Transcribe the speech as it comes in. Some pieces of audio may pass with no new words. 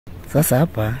Sasa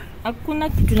hapa hakuna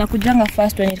kitu nakujanga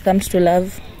first when it comes to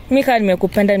love. Mimi kama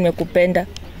nimekupenda.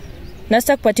 Na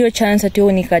sita kupatia chance ati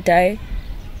unikatae.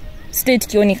 State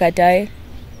kio nikatae.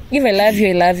 If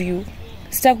I love you.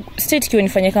 State kio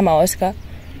nifanye kama Oscar.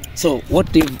 So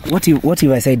what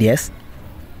if I said yes?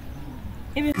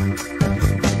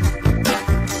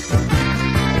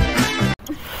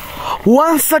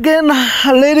 Once again,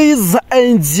 ladies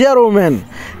and gentlemen,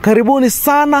 karibuni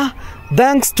sana.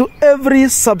 Thanks to every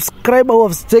subscriber who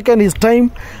has taken his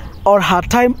time or her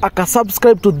time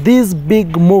subscribe to this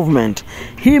big movement.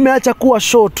 Hii imeacha kuwa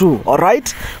show too,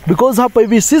 alright? Because hapa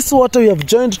hivi sisi wote we have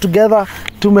joined together,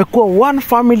 tumekuwa one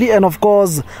family, and of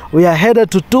course we are headed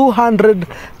to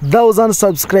 200,000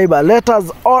 subscribers. Let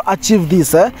us all achieve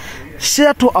this,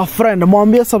 Share to a friend,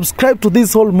 mwambie subscribe to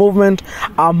this whole movement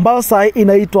ambao sai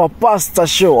inaitwa Pastor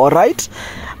Show, alright?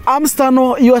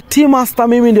 Amstano, your team master,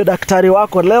 mimi ndio daktari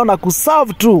wako leo na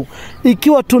kuserve tu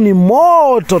ikiwa tu ni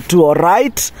moto tu,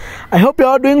 alright? I hope you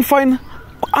are doing fine.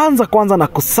 Anza kwanza na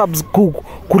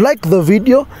like the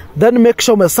video, then make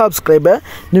sure umesubscribe.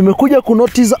 Nimekuja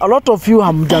kunotice a lot of you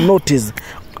hamja notice,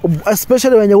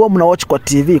 especially when you watch kwa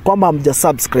TV kwamba hamja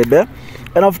subscribe.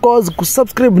 And of course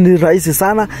kusubscribe ni rahisi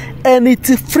sana, and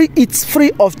it's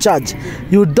free of charge.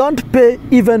 You don't pay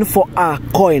even for a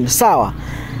coin. Sawa?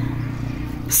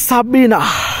 Sabina.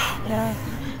 Yeah.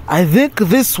 I think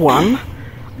this one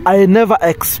I never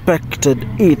expected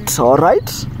it,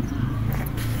 alright?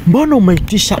 Mbona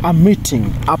umeitisha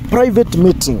a private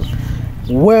meeting,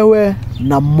 wewe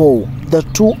na Mo, the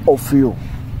two of you?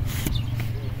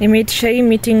 Nimeitisha hii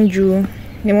meeting juu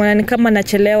nimeona ni kama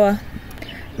nachelewa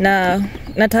na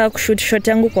nataka kushoot shot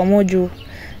yangu kwa Mojo.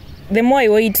 The more I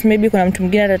wait, maybe kuna mtu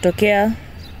mwingine atatokea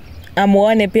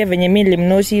amuone pia venye mimi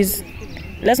nilimnotice.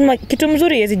 Lazima kitu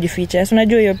mzuri yezi jificha, so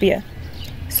unajua hiyo pia.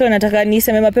 So nataka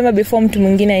niseme mapema before mtu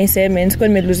mwingine aiseme, nisiko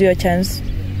nimeluziwa chance.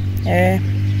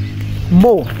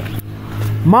 Mo,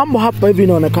 mambo hapa hivi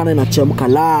inaonekana inachemka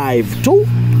live tu.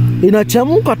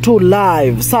 Inachemka tu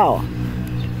live, sawa?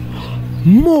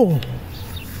 Mo,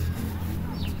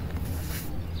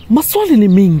 maswali ni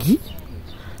mingi,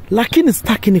 lakini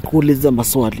sitaki nikuulize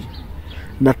maswali.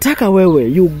 Nataka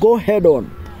wewe you go head on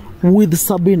with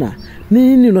Sabina.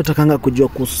 Nini unatakanga kujua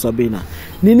kuhusu Sabina?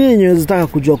 Nini yenye unataka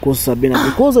kujua kuhusu Sabina?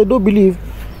 Because I do believe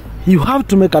you have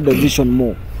to make a decision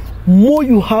more. More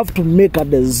you have to make a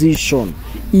decision.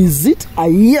 Is it a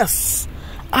yes?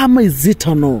 Ama is it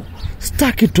a no?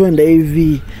 Staki tuende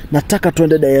hivi, nataka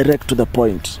tuende direct to the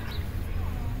point.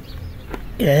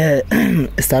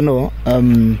 Stano,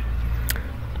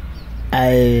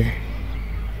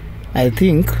 I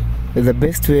think the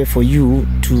best way for you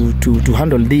to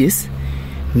handle this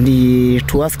ni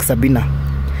to ask Sabina,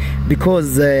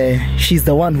 because she's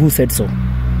the one who said so.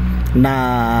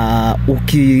 Na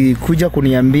ukikuja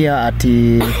kuniambia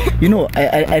ati, you know,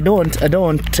 I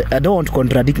don't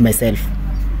contradict myself.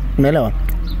 Unaelewa?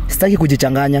 Sitaki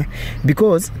kujichanganya,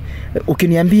 because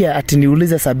ukiniambia ati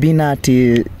niulize Sabina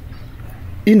ati,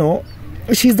 you know,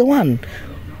 she's the one.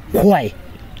 Why?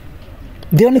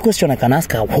 The only question I can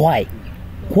ask her, why?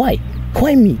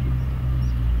 Why me?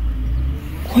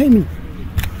 Why me?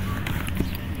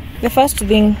 The first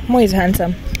thing, Mo is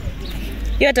handsome.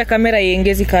 Hiyo hata kamera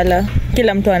iengezi kala,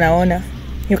 kila mtu anaona.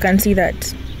 You can see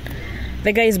that.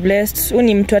 The guy is blessed.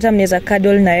 Uni mtu hata mneza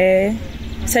cuddle na yeye.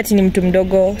 Sati ni mtu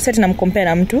mdogo, sati namcompare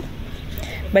na mtu.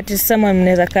 But it's someone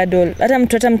mneza cuddle. Hata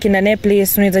mtu hata mkina naye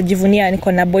place, unaweza jivunia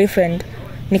niko na boyfriend,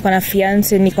 niko na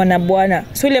fiance, niko na bwana.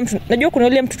 So ile mtu, najua kuna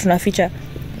ile mtu tunaficha,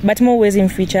 but Mo huwezi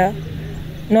mficha.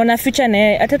 Naona ficha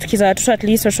naye, hata tukiza watoto at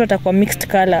least watoto watakuwa mixed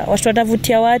color. Watoto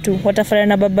watavutia watu, watafanya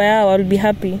na baba yao, will be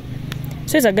happy.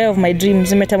 So he's a guy of my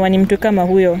dreams. Nimetamani mtu kama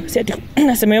huyo. Si ati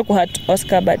nasema yuko hat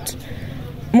Oscar, but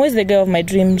Mo is the guy of my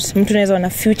dreams. Mtu anaweza na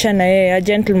future na yeye, a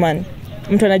gentleman.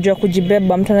 Mtu anajua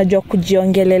kujibeba, mtu anajua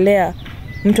kujiongelelea.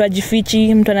 Mtu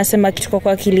ajifichi, mtu anasema kitu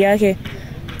kwa akili yake.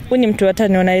 Huyu ni mtu hata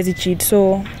niona hizi cheat.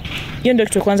 So hiyo ndio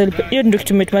kitu kwanza, hiyo ndio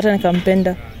kitu umetumata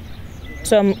nikampenda.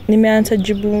 So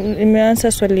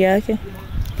nimeanza swali yake.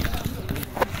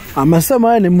 Amesema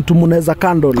yeye ni mtu mnaweza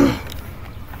candle.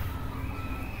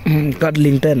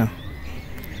 Cuddling tena.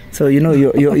 So you know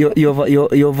you're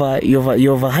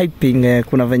hyping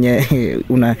kuna venye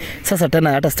una sasa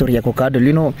tena hata story ya cuddle,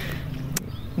 you know,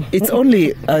 it's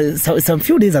only some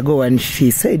few days ago when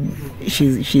she said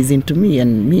she's into me,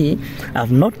 and me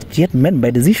I've not yet made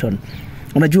my decision.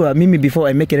 Unajua mimi before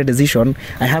I make a decision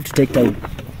I have to take time,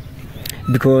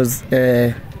 because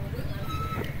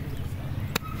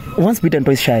once bitten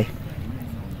twice shy,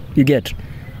 you get.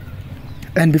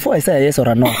 And before I say a yes or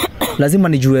a no, lazima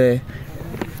nijue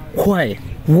why,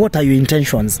 what are your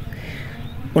intentions.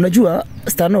 unajua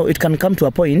Stano, it can come to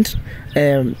a point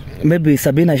maybe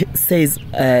Sabina says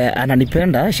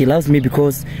ananipenda, she loves me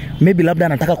because maybe labda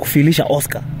anataka kufilisha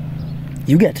Oscar,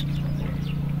 you get,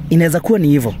 inaweza kuwa ni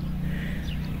hivyo.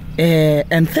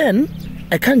 And then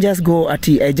I can't just go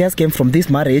I just came from this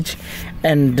marriage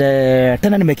and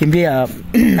tena nimekimbia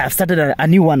I've started a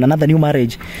new one, another new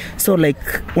marriage. So like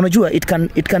unajua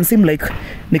it can seem like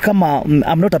ni kama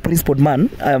I'm not a principled man,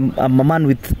 I'm a man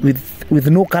with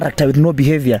no character, with no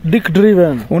behavior, dick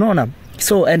driven, unaona.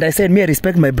 So and I said me I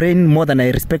respect my brain more than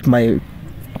I respect my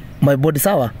body,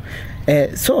 sawa.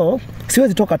 So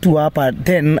siwezi toka tu hapa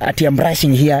then ati I'm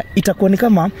rushing here, itakuwa ni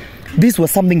kama this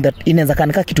was something that inaweza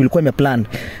kanika kitu ilikuwa imeplan.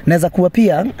 Naweza kuwa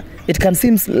pia it can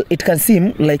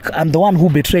seem like I'm the one who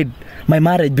betrayed my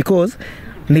marriage because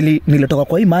nilitoka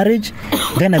kwa hii marriage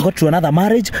then I got to another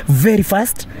marriage very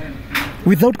fast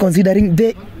without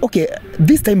considering okay,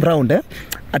 this time round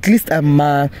at least I'm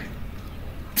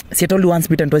see, I told you once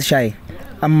bitten twice shy.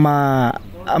 I'm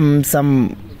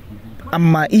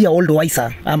a year old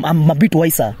wiser. I'm a bit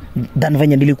wiser than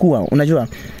venye nilikuwa, unajua.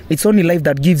 It's only life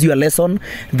that gives you a lesson,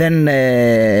 then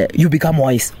you become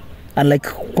wise. And like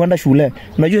kwenda shule,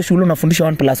 unajua shule unafundisha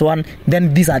 1+1,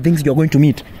 then these are things you're going to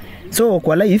meet. So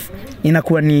kwa life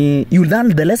inakuwa ni you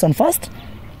learn the lesson first.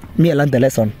 Me I learned the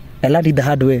lesson. I learned it the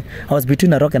hard way. I was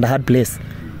between a rock and a hard place.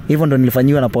 Even ndo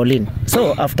nilifanyiwa na Pauline.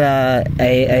 So after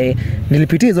I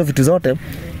nilipitia hizo vitu zote,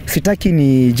 sitaki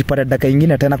ni jipate daka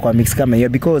ingine tena kwa mix kama hiyo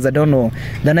because I don't know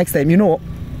the next time, you know,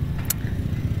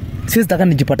 siwezi taka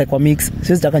nijipate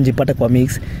kwa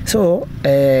mix. So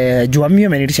jua mimi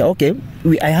amenitisha, okay,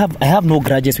 I have no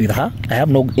grudges with her, I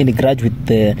have no any grudge with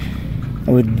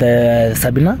the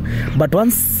Sabina, but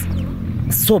once,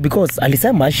 so because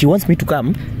alisema she wants me to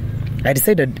come, I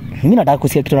decided mimi nataka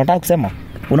kusikia kitu nataka kusema,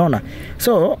 unaona.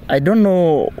 So I don't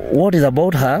know what is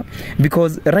about her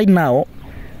because right now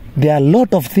there are a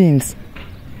lot of things,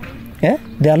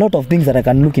 there are a lot of things that I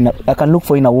can look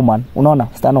for in a woman, unaona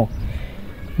Stano.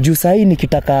 Juu sahi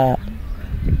nikitaka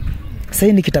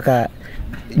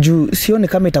juu sioni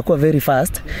kama itakuwa very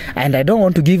fast and I don't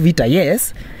want to give it a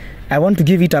yes, I want to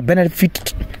give it a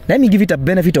benefit. Let me give it a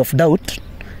benefit of doubt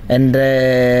and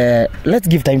let's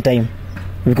give time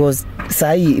because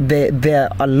sahi there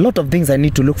are a lot of things I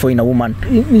need to look for in a woman.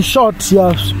 In short,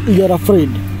 you're afraid.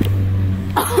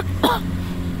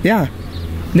 Yeah.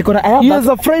 He is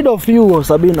afraid of you,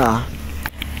 Sabina.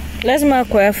 Lazima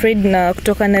kwa afraid na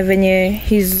kutoka na venye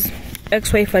his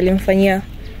ex-wife alimfanyia.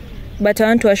 But I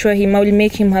want to assure him I will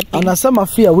make him happy. Anasema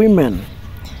fear women.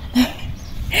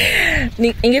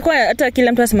 Ingekuwa hata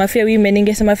kila mtu asema fear women,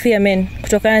 ningesema fear men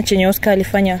kutokana na chenye Oscar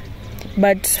alifanya.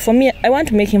 But for me I want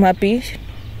to make him happy.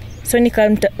 So ni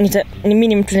mimi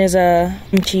ni mtu naweza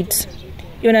mcheat.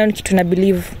 Hiyo nayo kitu na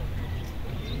believe.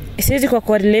 Siwezi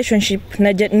kwa relationship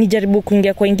na nijaribu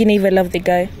kuingia kwa ingine if I love the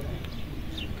guy.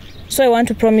 So I want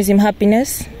to promise him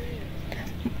happiness.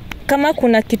 Kama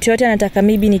kuna kitu yote anataka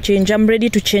maybe ni change, I'm ready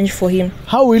to change for him.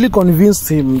 How will you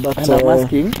convince him that I'm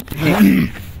asking?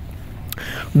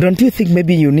 Don't you think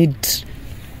maybe you need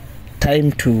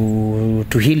time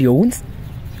to heal your wounds?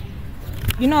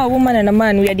 You know, a woman and a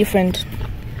man, we are different.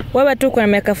 Wewe tu kwa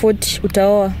miaka 40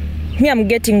 utaoa. Me I'm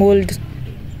getting old.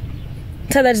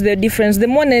 So that's the difference. The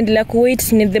more naendelea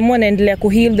kuwait, the more naendelea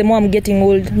kuheal, the more I'm getting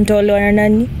old. Nitaolewa na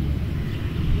nani?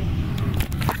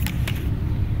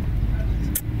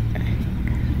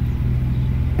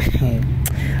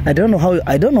 I don't know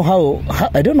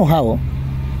how.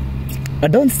 I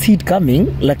don't see it coming,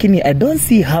 lakini I don't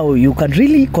see how you can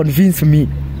really convince me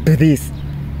to this.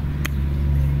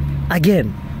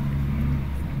 Again.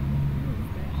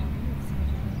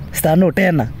 Stano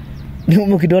tena.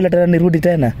 Niumu kidole tena nirudi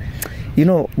tena. You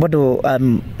know, but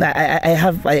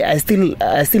I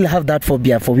still have that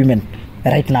phobia for women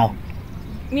right now.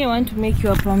 Me, I want to make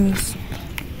you a promise.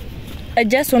 I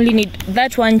just only need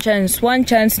that one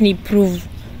chance ni prove.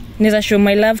 Neza show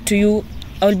my love to you.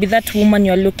 I will be that woman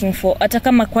you are looking for. Ata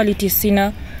kama quality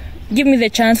sina, give me the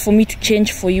chance for me to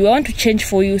change for you. I want to change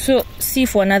for you. So see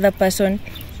for another person.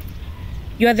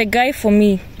 You are the guy for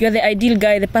me. You are the ideal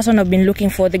guy, the person I've been looking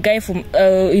for, the guy from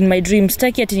in my dreams.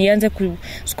 Sitaki ati nianze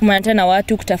kusukumana tena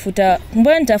watu kutafuta.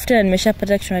 Mbona nitafuta na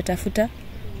nimeshapata kitu natafuta?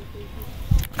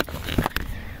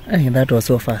 That was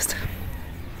so fast.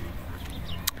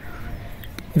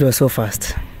 It was so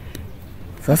fast.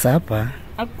 Sasa hapa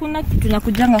hakuna kitu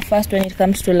nakujanga fast when it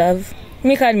comes to love.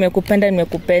 Mimi kama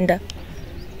nimekupenda.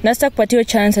 Na sita kupatia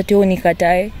chance ati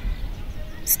unikatae.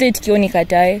 State kio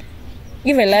nikatae.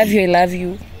 If I love you, I love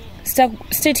you.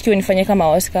 State kio nifanye kama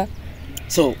Oscar.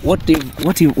 So what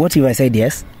if I said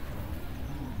yes?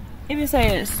 If you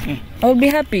say yes, I will be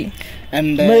happy.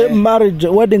 And Marriage,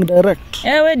 wedding direct.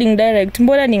 Yeah, wedding direct.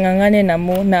 Mbona ningangane na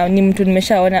mo na ni mtu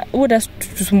nimeshaona. Uta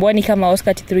tusumbuani kama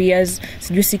Oscar 3 years,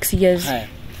 sijui 6 years.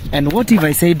 And what if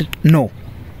I said no?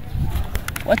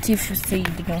 What if you said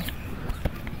no?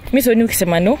 Mimi sio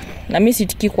ukisema no, na mimi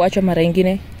sitaki kuachwa mara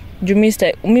nyingine.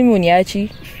 Mimi uniachi.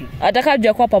 Hata kama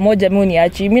tujakuwa pamoja mimi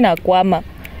uniachi, mimi nakwama.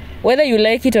 Whether you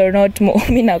like it or not,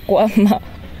 mimi nakwama.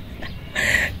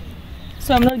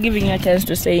 So I'm not giving you a chance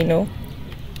to say no.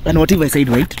 And what if I said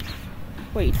wait?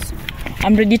 Wait.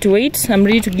 I'm ready to wait. I'm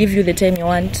ready to give you the time you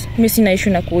want. Mimi sina issue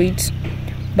na kuwait.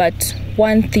 But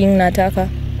one thing nataka,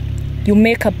 you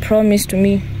make a promise to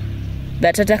me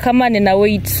that hata kama nina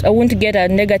wait, I won't get a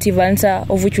negative answer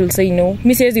of which will say no.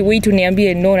 Mimi siwezi wait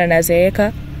uniambie no na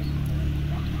nazeeka.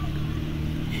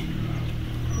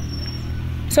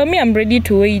 So me, I'm ready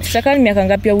to wait. Saka miaka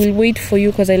ngapi, I will wait for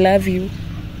you because I love you.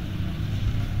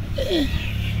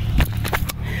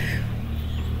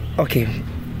 Okay.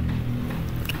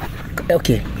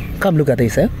 Come look at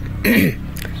this,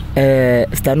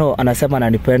 Stano anasema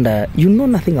ananipenda. You know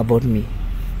nothing about me.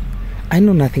 I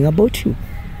know nothing about you.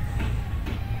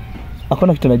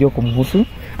 Hakuna kitu najua kumhusu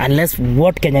unless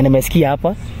what Kenya nimesikia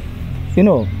hapa. You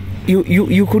know,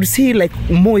 you could see like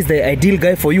Mo is the ideal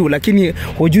guy for you, lakini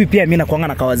hujui pia mimi nakuanga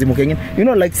na kawazimu kengine. You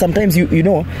know, like sometimes you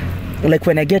know, like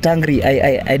when I get angry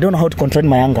I don't know how to control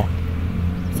my anger.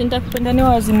 Sintakupenda ni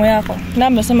wazimu yako. Na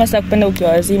amesema sitakupenda ukiwa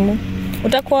wazimu.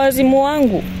 Utakuwa wazimu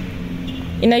wangu.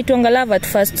 Inaitwa love at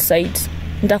first sight.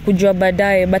 Nitakujua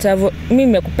baadaye, but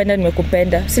mimi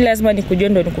nimekupenda. Si lazima nikujue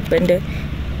ndo nikupende.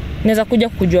 Naweza kuja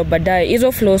kukujua baadaye.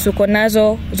 Hizo flaws uko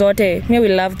nazo zote, me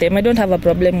will love them. I don't have a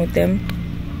problem with them.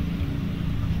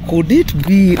 Could it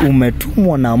be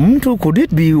umetumwa na mtu? Could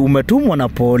it be umetumwa na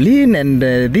Pauline and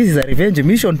this is a revenge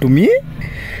mission to me?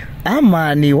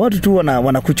 Ama ni watu tu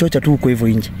wanakuchocha tu huko hivyo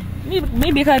nje?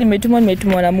 Maybe kama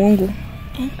nimetumwa na Mungu.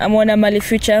 Ameona mali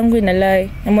future yangu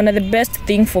inalai. Ameona the best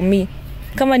thing for me.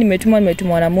 Kama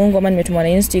nimetumwa na Mungu ama nimetumwa na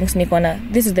instincts, niko na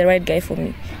this is the right guy for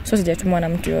me. So sijatumwa na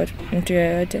mtu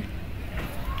yoyote.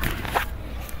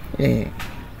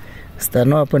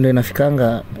 Stano hapo ndio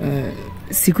inafikanga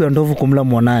siku ya ndovu kumla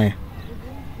mwanae.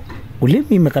 Ulimi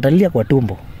imekatalia kwa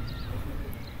tumbo.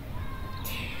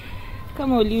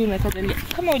 Kama ulimi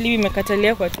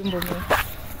imekatalia kwa tumbo mimi.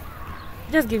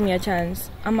 Just give me a chance.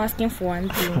 I'm asking for one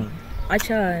thing. A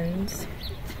chance.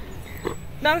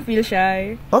 Don't feel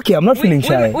shy. Okay, I'm not feeling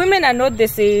shy. Women are not the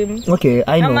same. Okay,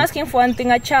 I know. I'm asking for one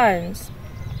thing, a chance.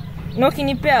 No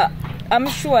kinipea, I'm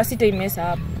sure sita mess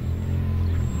up.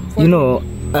 You know,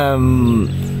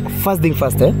 first thing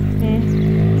first,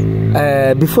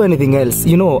 before anything else,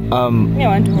 you know, I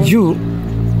want to you,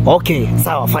 okay,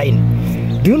 so fine.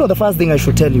 Do you know the first thing I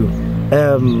should tell you?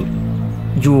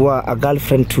 You are a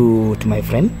girlfriend to my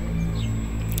friend,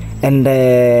 and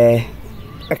I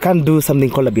can't do something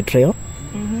called a betrayal.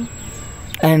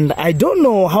 And I don't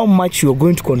know how much you're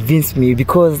going to convince me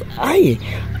because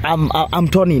I'm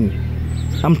turning.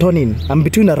 I'm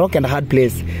between a rock and a hard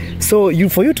place. So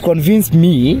for you to convince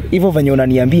me, even when you're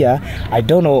unaniambia, I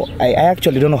don't know. I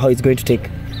actually don't know how it's going to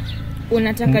take.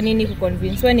 Unataka nini ku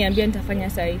convince? Wewe niambia nitafanya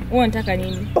sahi. Unataka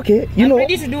nini? Okay, I'm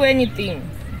ready to do anything.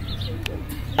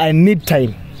 I need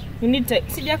time. You need time.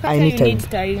 Sijakata you need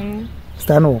time.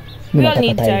 Stano. You don't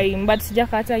need time, but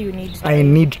sijakata you need time. I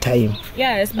need time.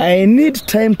 Yes. I need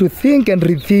time to think and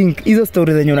rethink. Hizo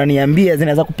stories zenye unaniambia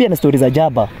zinaweza kupia na stories za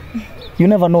jaba. You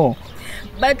never know.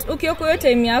 But ukiyoko yo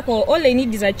time yako, all I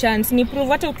need is a chance. Ni prove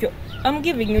hata I'm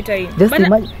giving you time. Just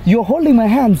imagine, you're holding my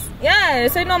hands.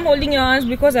 Yes, I know I'm holding your hands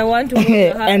because I want to hold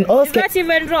your hands. And also, is that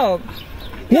even wrong?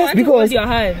 Yes,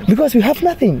 because we have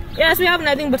nothing. Yes, we have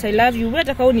nothing, but I love you.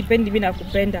 Unataka unipendi mimi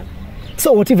nakupenda.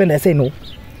 So what even I say no?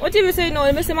 What if you say no?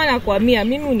 Nimesema nakwambia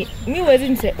mimi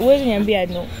huwezi niambia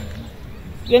no.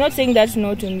 You're not saying that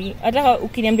no to me. Hata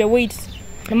ukiniambia wait,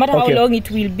 no matter how long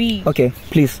it will be. Okay,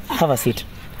 please have a seat.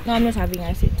 No, I'm not having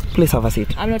a seat. Please have a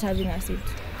seat. I'm not having a seat.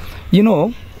 You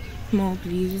know, no,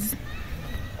 please.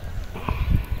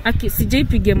 Aki,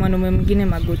 sijaipige mwanaume mwingine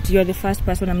magoti. You're the first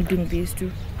person I'm doing this to.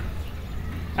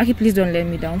 Aki, please don't let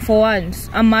me down. For once,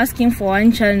 I'm asking for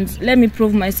one chance. Let me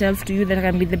prove myself to you that I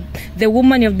can be the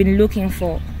woman you've been looking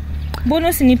for.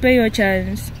 Bonus nipe your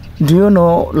chance. Do you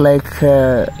know, like,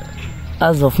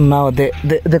 as of now,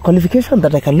 the qualification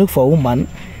that I can look for a woman,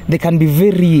 they can be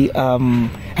very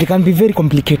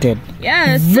complicated.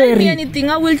 Yes, tell me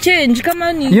anything, I will change. Come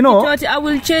on, you know, I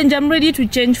will change. I'm ready to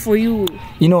change for you.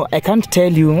 You know, I can't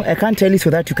tell you so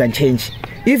that you can change.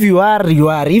 If you are, you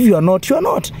are. If you are not, you are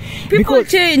not. People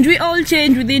change. We all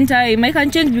change within time. I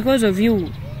can change because of you.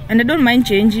 And I don't mind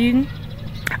changing.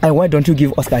 And why don't you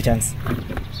give Oscar a chance?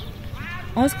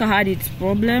 Oscar had its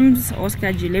problems.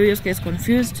 Oscar Gilewi, Oscar is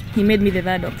confused. He made me the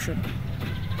third option.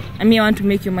 I mean, I want to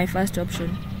make you my first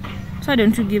option. So why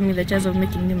don't you give me the chance of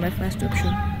making you my first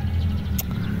option?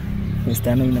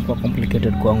 Mr. Ano inakuwa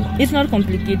complicated kwangu. It's not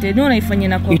complicated. No, naifanya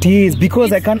inakuwa. It is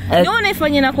because I can't. No,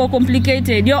 naifanya inakuwa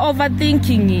complicated. You're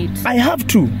overthinking it. I have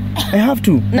to. I have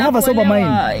a sober mind.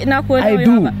 I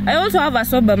do. I also have a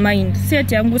sober mind. Si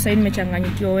ati yangu sasa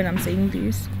nimechanganyikiwa when I'm saying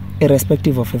this.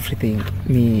 Irrespective of everything,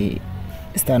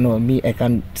 Mr. Ano, I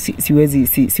can't.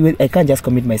 Siwezi. I can't just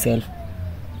commit myself.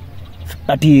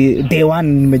 At day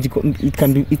one,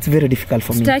 it's very difficult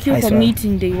for me. Start you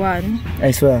committing day one.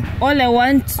 I swear. All I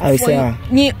want for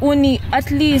ni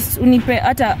at least unipe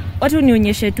hata watu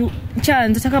unionyeshe tu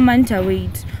chance hata kama nita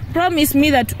wait. Promise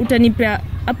me that utanipea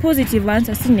a positive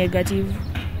answer, si negative.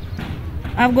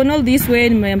 I've gone all this way,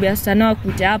 nimeambia sana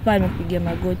akute hapa nimepiga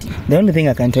magoti. The only thing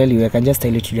I can tell you, I can just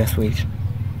tell you to just wait.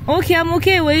 Okay, I'm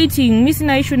okay waiting. Mimi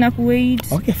sina issue na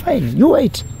kuwait. Okay, fine. You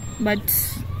wait. But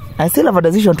I still have a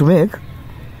decision to make.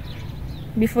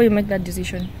 Before you make that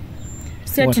decision,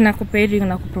 set nakupea ring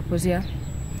na kuproposea.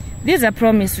 This is a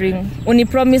promise ring. Uni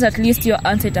promise at least your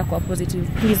answer itakuwa positive.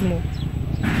 Please move.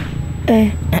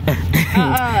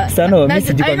 Sano,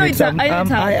 I know it's hard. I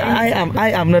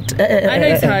am not. I know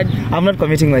it's hard. I'm not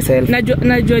committing myself.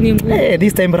 Najua ni ngumu.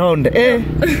 This time round.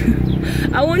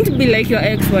 I won't be like your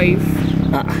ex-wife.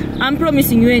 I'm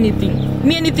promising you anything.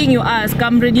 Me, anything you ask,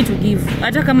 I'm ready to give.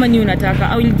 Hata kama ni unataka,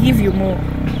 I will give you more.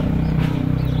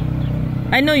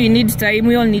 I know you need time.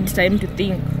 We all need time to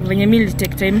think. Venye mi will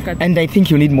take time. And I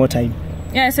think you need more time.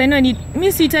 Yes, I know I need.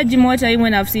 Me sitaji more time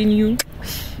when I've seen you.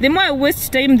 The more I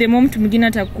waste time, the more mtu mwingine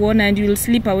atakuona and you will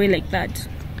slip away like that.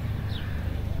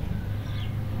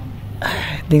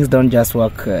 Things don't just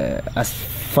work as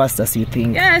fast as you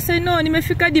think. Yes, I know.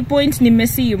 Nimefika the point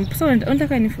nimesi you. So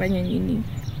unataka nifanye nini?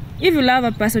 If you love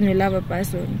a person, you love a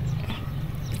person.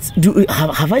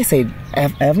 Have I said? I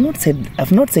have not said.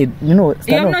 I've not said. You know.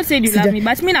 You have not said you love me,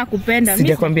 but me nakupenda.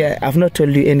 I've not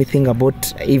told you anything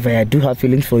about if I do have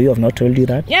feelings for you. I've not told you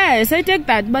that. Yes, I take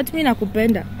that, but me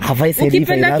nakupenda. Have I said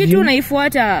if I love kitu you?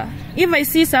 Naifuata. If I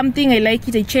see something I like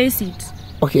it, I chase it.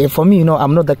 Okay, for me,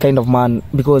 I'm not that kind of man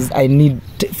because I need.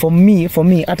 For me,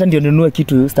 hata ndio ninunue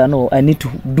kitu stano, I need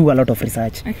to do a lot of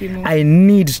research. Okay, I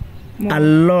need more. A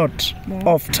lot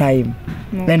of time.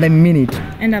 More. And I mean it.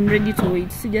 And I'm ready to wait.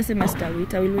 Just say master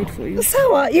wait. I will wait for you.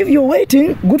 So, if you're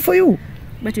waiting, good for you.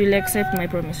 But you will accept my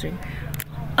promise ring.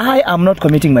 I am not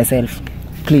committing myself.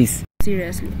 Please.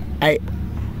 Seriously.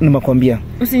 Nimekwambia.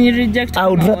 Usini reject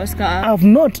Oscar. I've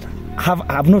not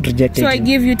rejected. So I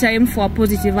give you time for a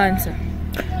positive answer.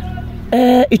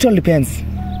 It all depends.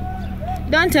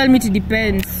 Don't tell me it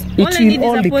depends. It will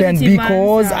all depend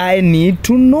because answer. I need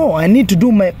to know. I need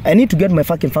to get my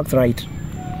fucking facts right.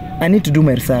 I need to do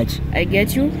my research. I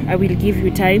get you. I will give you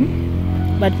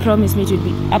time, but promise me it will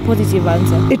be a positive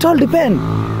answer. It all depends.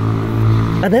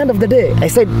 At the end of the day, I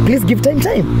said, please give time.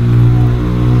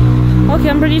 Okay,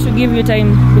 I'm ready to give you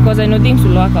time because I know things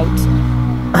will work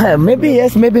out. Maybe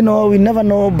yes, maybe no. We never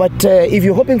know. But if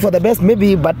you're hoping for the best,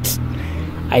 maybe. But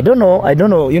I don't know.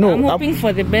 You know. I'm hoping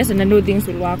for the best, and I know things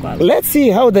will work out. Let's see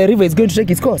how the river is going to take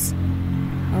its course.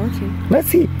 Okay. Let's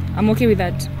see. I'm okay with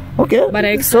that. Okay. But I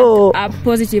expect a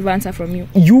positive answer from you.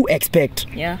 You expect?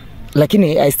 Yeah.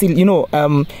 Lakini I still,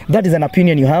 that is an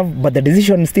opinion you have, but the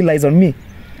decision still lies on me.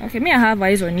 Okay, me I have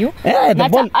eyes on you. Yeah,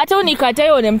 hata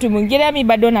unikatae one mtu mwingine mimi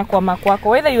bado nakwama kwako.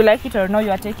 Whether you like it or not,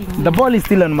 you are taking me. The ball is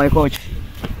still on my court.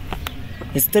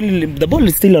 The ball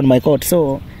is still on my court,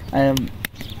 so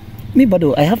me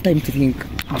bado I have time to think.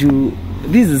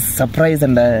 This is surprise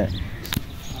and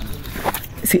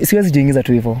siwezi jiingiza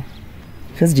tu hivyo.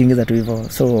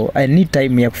 So I need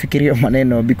time ya kufikiria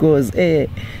maneno because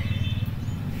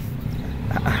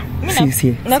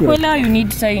nakuelewa you need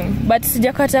time, but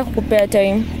sijakata kukupea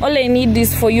time. All I need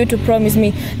is for you to promise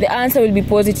me the answer will be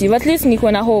positive. At least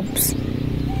niko na hopes.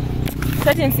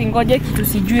 Certain singoje kitu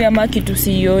sijui ama kitu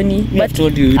sioni. But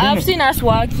I've seen us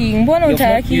working. Mbona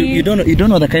utaki? You don't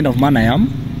know the kind of man I am.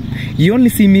 You only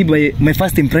see me by my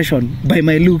first impression, by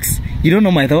my looks. You don't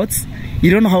know my thoughts. You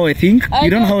don't know how I think.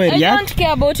 You don't know how I react. I don't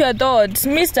care about your thoughts.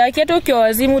 Mr. Kieto ukiwa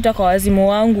wazimu utakuwa wazimu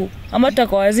wangu. Ama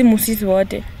tutakuwa wazimu sisi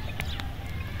wote.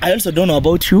 I also don't know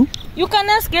about you. You can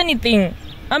ask anything.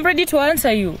 I'm ready to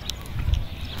answer you.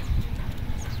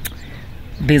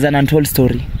 There's an untold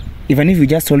story. Even if you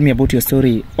just told me about your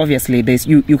story, obviously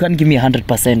you can't give me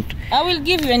 100%. I will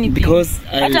give you anything. Because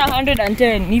at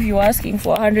 110 if you're asking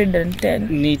for 110.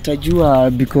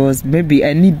 Nitajua because maybe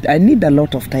I need a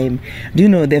lot of time. Do you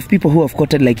know there are people who have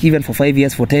quoted like even for 5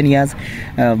 years, for 10 years.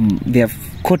 They have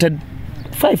quoted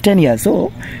 5-10 years.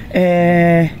 So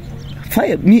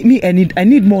I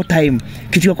need more time.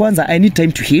 Kitu ya kwanza, I need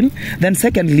time to heal. Then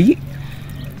secondly,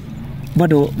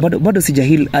 bado sija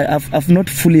heal. I've not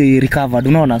fully recovered,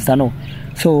 unaona sana.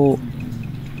 So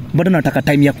bado nataka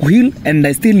time ya kuheal, and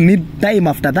I still need time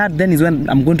after that. Then is when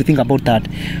I'm going to think about that.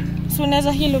 So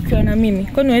unaweza heal ukiwa na mimi?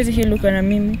 Kwani unaweza heal ukiwa na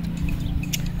mimi?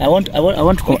 I want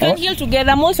to we can heal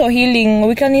together. I'm also healing.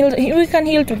 We can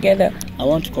heal together. I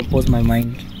want to compose my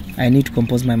mind. I need to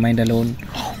compose my mind alone.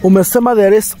 Umesema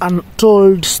there is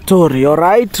untold story. All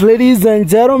right, ladies and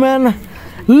gentlemen,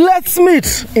 let's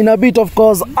meet in a bit. Of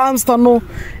course, I'm Stano,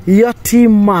 your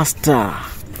team master.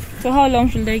 So how long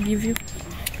should I give you?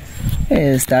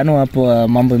 Stano hapo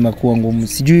mambo imekuwa ngumu.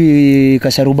 Sijui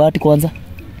kasharubati kwanza.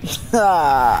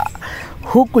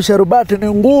 Huku sharubati ni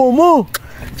ngumu.